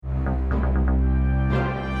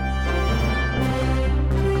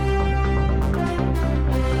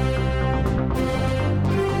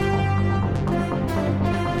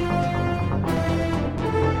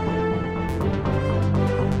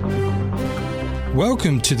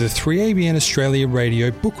Welcome to the 3ABN Australia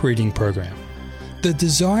radio book reading program. The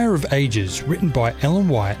Desire of Ages, written by Ellen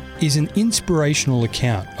White, is an inspirational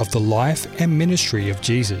account of the life and ministry of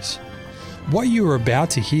Jesus. What you are about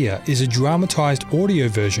to hear is a dramatised audio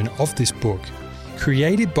version of this book,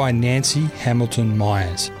 created by Nancy Hamilton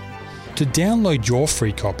Myers. To download your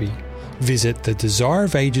free copy, visit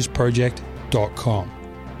thedesireofagesproject.com.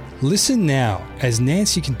 Listen now as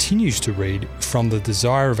Nancy continues to read from The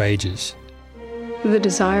Desire of Ages. The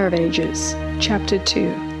Desire of Ages, Chapter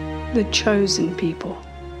 2, The Chosen People.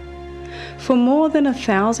 For more than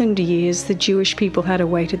 1,000 years, the Jewish people had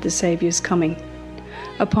awaited the Saviour's coming.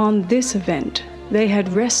 Upon this event, they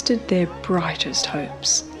had rested their brightest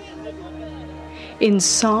hopes. In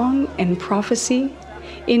song and prophecy,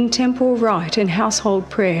 in temple rite and household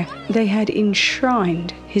prayer, they had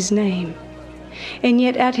enshrined his name. And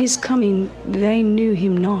yet at his coming, they knew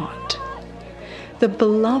him not. The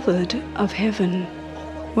beloved of heaven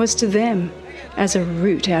was to them as a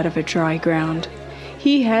root out of a dry ground.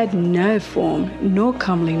 He had no form nor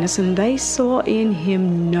comeliness, and they saw in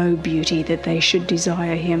him no beauty that they should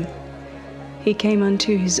desire him. He came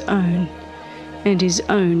unto his own, and his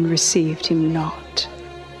own received him not.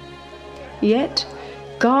 Yet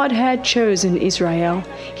God had chosen Israel.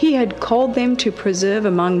 He had called them to preserve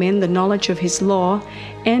among men the knowledge of his law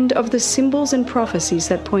and of the symbols and prophecies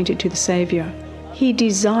that pointed to the Saviour. He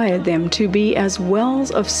desired them to be as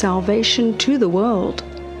wells of salvation to the world.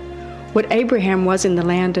 What Abraham was in the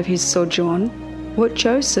land of his sojourn, what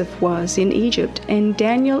Joseph was in Egypt, and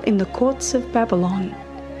Daniel in the courts of Babylon,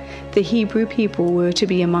 the Hebrew people were to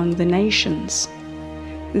be among the nations.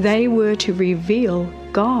 They were to reveal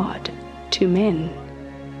God to men.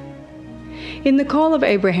 In the call of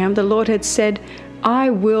Abraham, the Lord had said,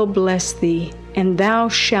 "I will bless thee, and thou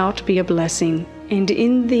shalt be a blessing, and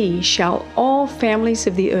in thee shall all families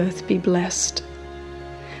of the earth be blessed."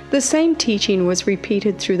 The same teaching was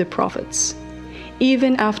repeated through the prophets.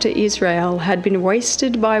 Even after Israel had been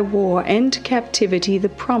wasted by war and captivity, the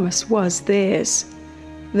promise was theirs.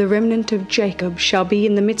 The remnant of Jacob shall be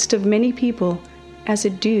in the midst of many people, as a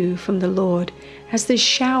dew from the Lord, as the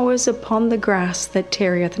showers upon the grass that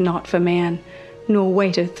tarrieth not for man, nor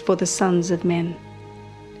waiteth for the sons of men.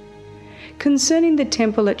 Concerning the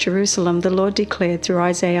temple at Jerusalem, the Lord declared through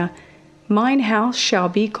Isaiah, "Mine house shall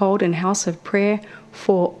be called an house of prayer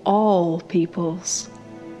for all peoples."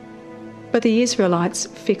 But the Israelites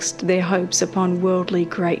fixed their hopes upon worldly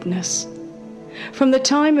greatness. From the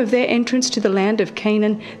time of their entrance to the land of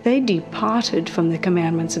Canaan, they departed from the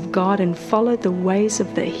commandments of God and followed the ways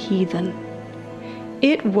of the heathen.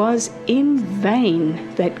 It was in vain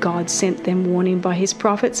that God sent them warning by his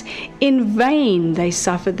prophets. In vain they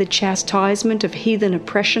suffered the chastisement of heathen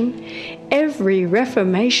oppression. Every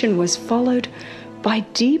reformation was followed by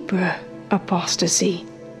deeper apostasy.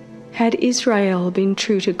 Had Israel been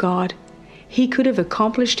true to God, he could have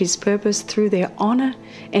accomplished his purpose through their honor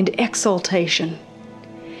and exaltation.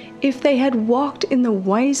 If they had walked in the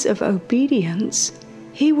ways of obedience,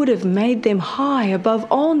 he would have made them high above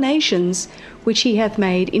all nations, which he hath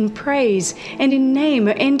made in praise and in name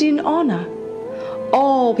and in honor.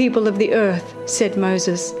 All people of the earth, said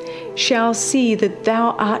Moses, shall see that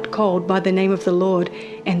thou art called by the name of the Lord,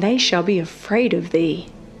 and they shall be afraid of thee.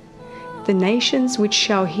 The nations which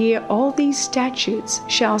shall hear all these statutes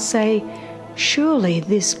shall say, Surely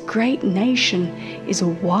this great nation is a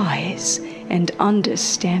wise and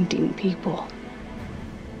understanding people.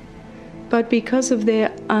 But because of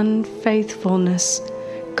their unfaithfulness,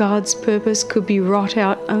 God's purpose could be wrought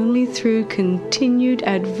out only through continued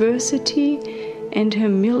adversity and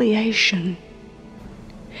humiliation.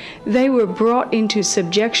 They were brought into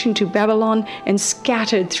subjection to Babylon and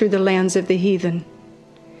scattered through the lands of the heathen.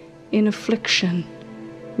 In affliction,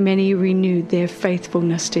 many renewed their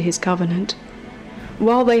faithfulness to his covenant,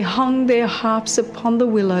 while they hung their harps upon the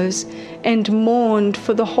willows and mourned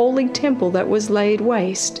for the holy temple that was laid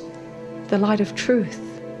waste. The light of truth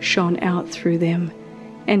shone out through them,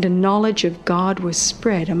 and a knowledge of God was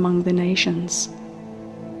spread among the nations.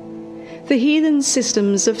 The heathen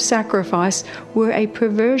systems of sacrifice were a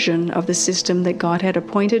perversion of the system that God had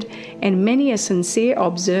appointed, and many a sincere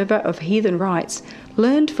observer of heathen rites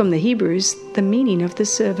learned from the Hebrews the meaning of the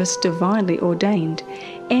service divinely ordained,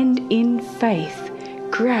 and in faith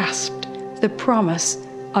grasped the promise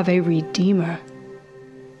of a Redeemer.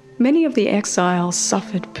 Many of the exiles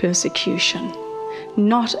suffered persecution.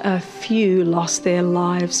 Not a few lost their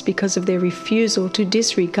lives because of their refusal to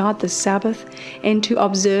disregard the Sabbath and to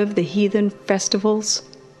observe the heathen festivals.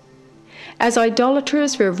 As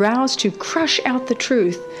idolaters were roused to crush out the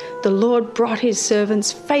truth, the Lord brought his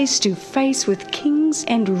servants face to face with kings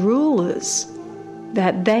and rulers.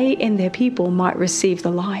 that they and their people might receive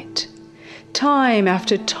the light. Time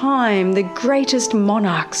after time, the greatest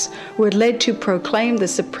monarchs were led to proclaim the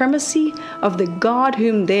supremacy of the God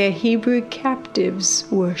whom their Hebrew captives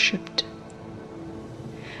worshipped.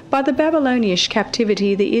 By the Babylonian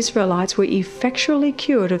captivity, the Israelites were effectually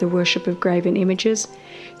cured of the worship of graven images.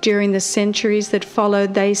 During the centuries that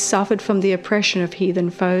followed, they suffered from the oppression of heathen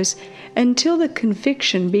foes until the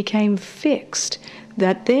conviction became fixed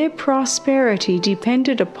that their prosperity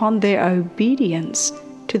depended upon their obedience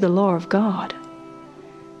to the law of God.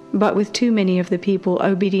 But with too many of the people,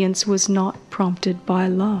 obedience was not prompted by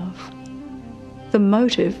love. The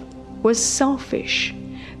motive was selfish.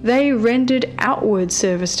 They rendered outward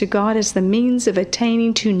service to God as the means of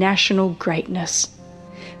attaining to national greatness.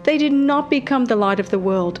 They did not become the light of the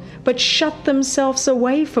world, but shut themselves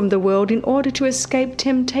away from the world in order to escape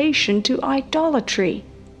temptation to idolatry.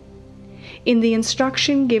 In the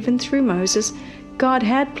instruction given through Moses, God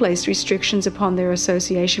had placed restrictions upon their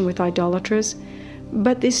association with idolaters,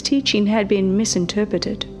 but this teaching had been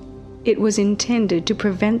misinterpreted. It was intended to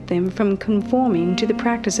prevent them from conforming to the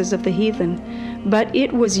practices of the heathen, but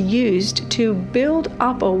it was used to build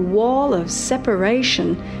up a wall of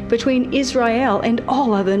separation between Israel and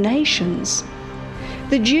all other nations.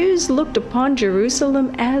 The Jews looked upon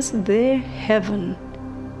Jerusalem as their heaven,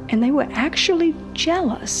 and they were actually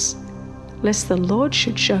jealous lest the Lord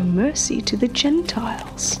should show mercy to the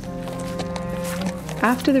Gentiles.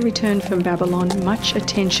 After the return from Babylon, much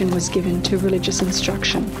attention was given to religious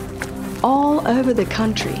instruction. All over the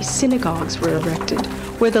country, synagogues were erected,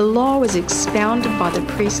 where the law was expounded by the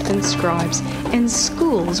priests and scribes, and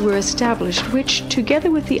schools were established which,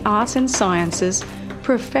 together with the arts and sciences,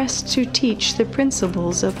 professed to teach the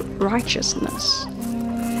principles of righteousness.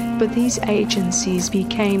 But these agencies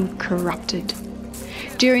became corrupted.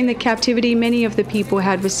 During the captivity, many of the people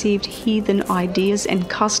had received heathen ideas and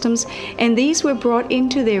customs, and these were brought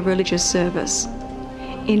into their religious service.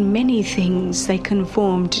 In many things they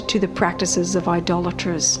conformed to the practices of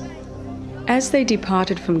idolaters. As they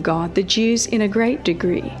departed from God, the Jews in a great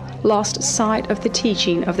degree lost sight of the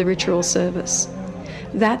teaching of the ritual service.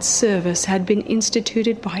 That service had been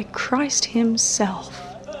instituted by Christ Himself.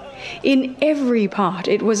 In every part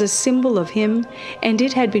it was a symbol of Him, and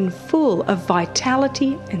it had been full of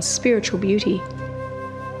vitality and spiritual beauty.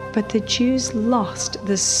 But the Jews lost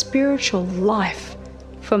the spiritual life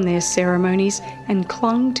from their ceremonies and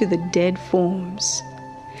clung to the dead forms.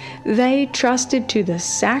 They trusted to the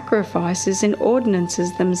sacrifices and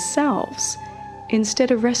ordinances themselves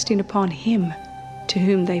instead of resting upon Him to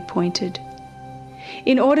whom they pointed.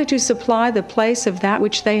 In order to supply the place of that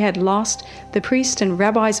which they had lost, the priests and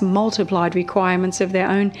rabbis multiplied requirements of their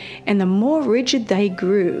own, and the more rigid they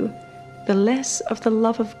grew, the less of the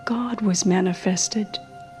love of God was manifested.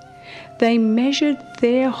 They measured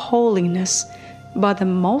their holiness by the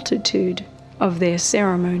multitude of their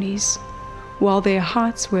ceremonies, while their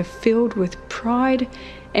hearts were filled with pride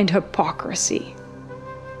and hypocrisy.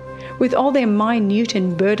 With all their minute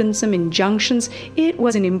and burdensome injunctions, it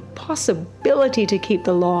was an impossibility to keep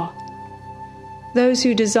the law. Those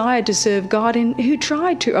who desired to serve God and who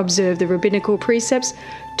tried to observe the rabbinical precepts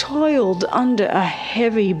toiled under a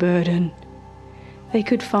heavy burden. They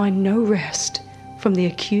could find no rest from the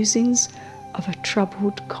accusings of a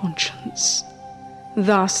troubled conscience.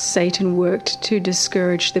 Thus Satan worked to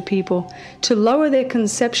discourage the people, to lower their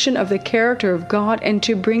conception of the character of God, and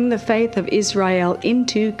to bring the faith of Israel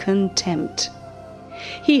into contempt.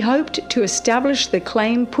 He hoped to establish the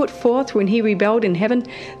claim put forth when he rebelled in heaven,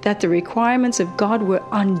 that the requirements of God were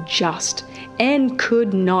unjust and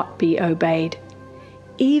could not be obeyed.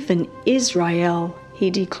 Even Israel, he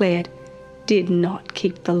declared, did not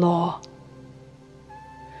keep the law.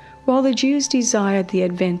 While the Jews desired the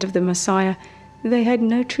advent of the Messiah, they had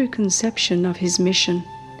no true conception of His mission.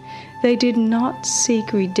 They did not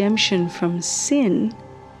seek redemption from sin,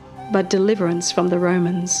 but deliverance from the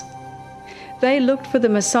Romans. They looked for the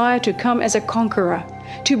Messiah to come as a conqueror,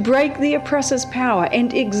 to break the oppressor's power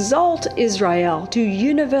and exalt Israel to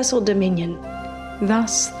universal dominion.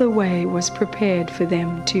 Thus the way was prepared for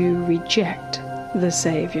them to reject the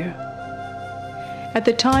Savior. At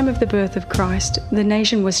the time of the birth of Christ, the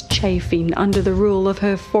nation was chafing under the rule of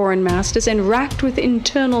her foreign masters and racked with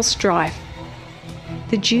internal strife.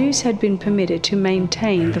 The Jews had been permitted to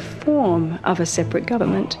maintain the form of a separate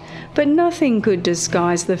government, but nothing could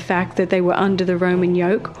disguise the fact that they were under the Roman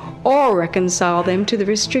yoke or reconcile them to the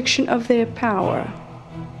restriction of their power.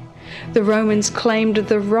 The Romans claimed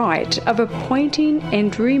the right of appointing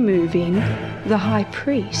and removing the high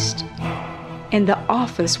priest, and the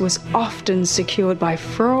office was often secured by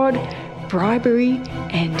fraud, bribery,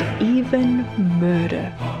 and even even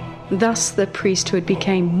murder. Thus the priesthood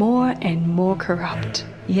became more and more corrupt.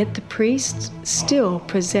 Yet the priests still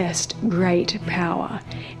possessed great power,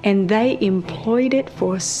 and they employed it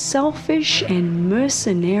for selfish and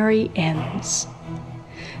mercenary ends.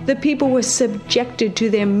 The people were subjected to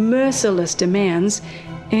their merciless demands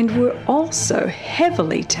and were also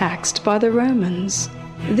heavily taxed by the Romans.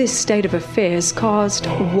 This state of affairs caused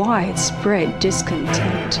widespread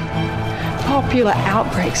discontent. Popular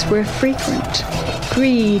outbreaks were frequent.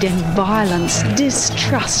 Greed and violence,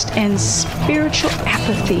 distrust and spiritual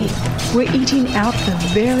apathy were eating out the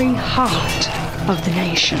very heart of the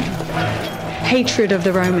nation. Hatred of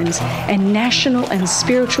the Romans and national and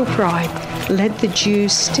spiritual pride led the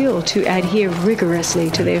Jews still to adhere rigorously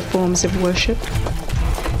to their forms of worship.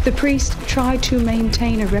 The priest tried to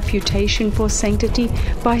maintain a reputation for sanctity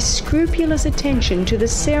by scrupulous attention to the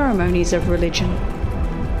ceremonies of religion.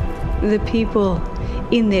 The people,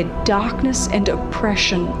 in their darkness and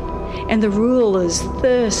oppression, and the rulers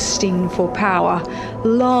thirsting for power,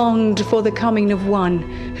 longed for the coming of one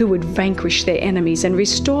who would vanquish their enemies and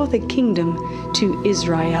restore the kingdom to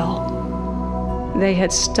Israel. They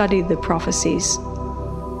had studied the prophecies,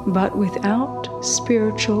 but without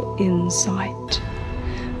spiritual insight.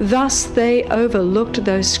 Thus they overlooked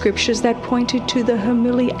those scriptures that pointed to the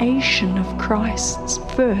humiliation of Christ's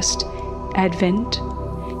first advent,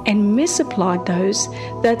 and misapplied those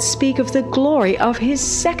that speak of the glory of his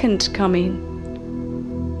second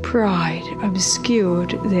coming. Pride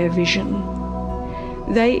obscured their vision.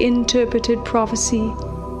 They interpreted prophecy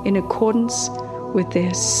in accordance with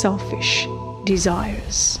their selfish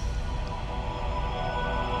desires.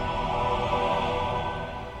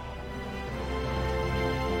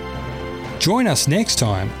 Join us next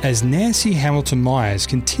time as Nancy Hamilton Myers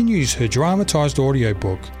continues her dramatised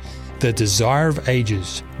audiobook, The Desire of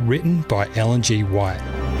Ages, written by Ellen G. White.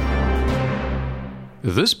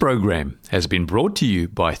 This program has been brought to you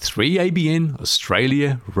by 3ABN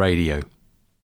Australia Radio.